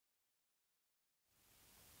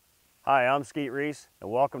Hi, I'm Skeet Reese, and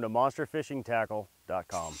welcome to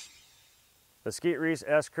MonsterFishingTackle.com. The Skeet Reese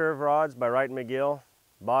S-Curve rods by Wright and McGill,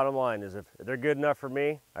 bottom line is if they're good enough for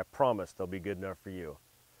me, I promise they'll be good enough for you.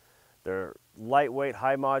 They're lightweight,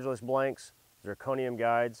 high modulus blanks, zirconium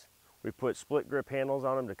guides. We put split grip handles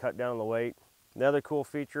on them to cut down on the weight. The other cool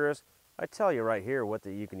feature is, I tell you right here what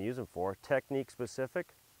you can use them for. Technique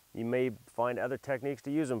specific, you may find other techniques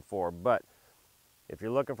to use them for, but if you're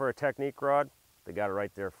looking for a technique rod, they got it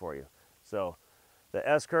right there for you. So the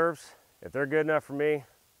S-curves, if they're good enough for me,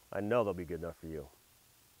 I know they'll be good enough for you.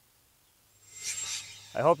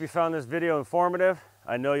 I hope you found this video informative.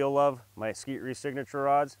 I know you'll love my Skeet Reese signature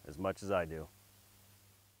rods as much as I do.